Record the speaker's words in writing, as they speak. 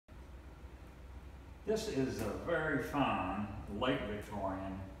This is a very fine late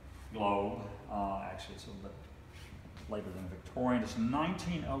Victorian globe. Actually, it's a little bit later than Victorian. It's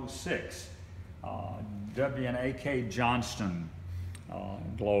 1906 W&AK Johnston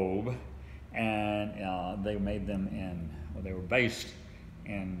globe, and they made them in, well, they were based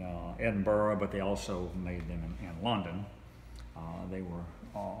in Edinburgh, but they also made them in London. They were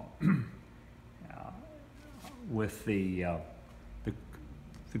with the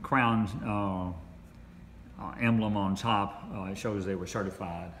crown emblem on top. It shows they were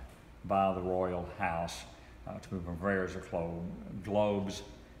certified by the royal house to be purveyors of globes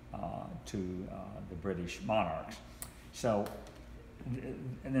to the British monarchs. So,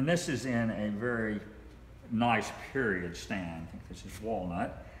 and then this is in a very nice period stand. I think this is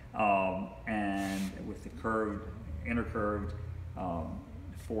walnut, and with the curved, intercurved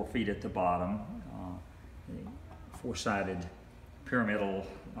 4 feet at the bottom, the 4-sided pyramidal,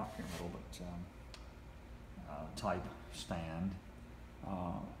 not pyramidal, but type stand,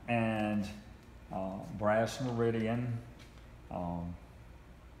 and brass meridian,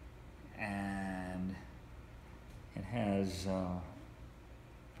 and it has,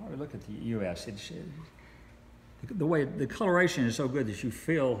 probably look at the U.S., the way the coloration is so good that you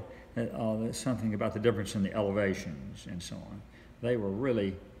feel that there's something about the difference in the elevations and so on. They were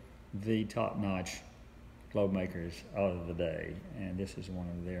really the top-notch globe makers of the day, and this is one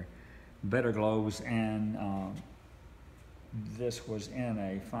of their better globes. And this was in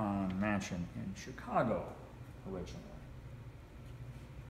a fine mansion in Chicago originally.